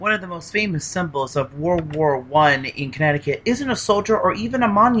One of the most famous symbols of World War I in Connecticut isn't a soldier or even a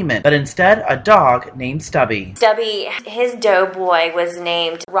monument, but instead a dog named Stubby. Stubby, his doughboy was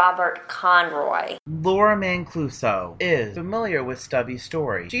named Robert Conroy. Laura Macaluso is familiar with Stubby's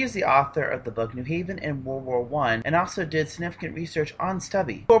story. She is the author of the book New Haven in World War I and also did significant research on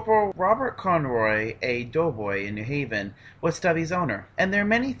Stubby. Corporal Robert Conroy, a doughboy in New Haven, was Stubby's owner, and there are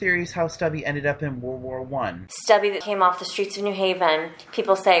many theories how Stubby ended up in World War I. Stubby that came off the streets of New Haven,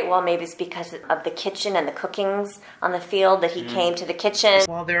 people say, well, maybe it's because of the kitchen and the cookings on the field that he came to the kitchen.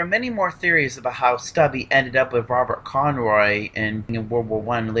 Well, there are many more theories about how Stubby ended up with Robert Conroy in World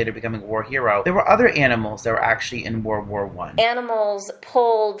War I and later becoming a war hero. There were other animals that were actually in World War I. Animals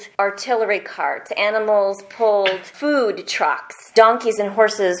pulled artillery carts. Animals pulled food trucks. Donkeys and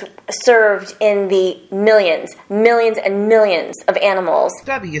horses served in the millions and millions of animals.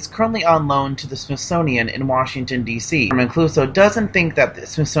 Stubby is currently on loan to the Smithsonian in Washington, D.C. Macaluso doesn't think that the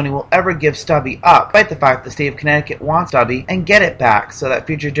Smithsonian will ever give Stubby up, despite the fact the state of Connecticut wants Stubby and get it back so that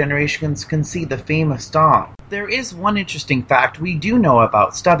future generations can see the famous dog. There is one interesting fact we do know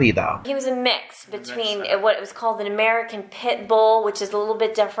about Stubby, though. He was a mix between what was called an American Pit Bull, which is a little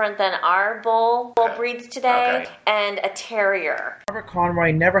bit different than our bull breeds today, and a terrier. Robert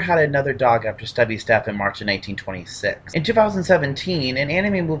Conroy never had another dog after Stubby's death in March of 1926. In 2017, an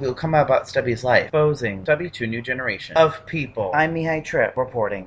anime movie will come out about Stubby's life, exposing Stubby to a new generation of people. I'm Mihai Tripp, reporting.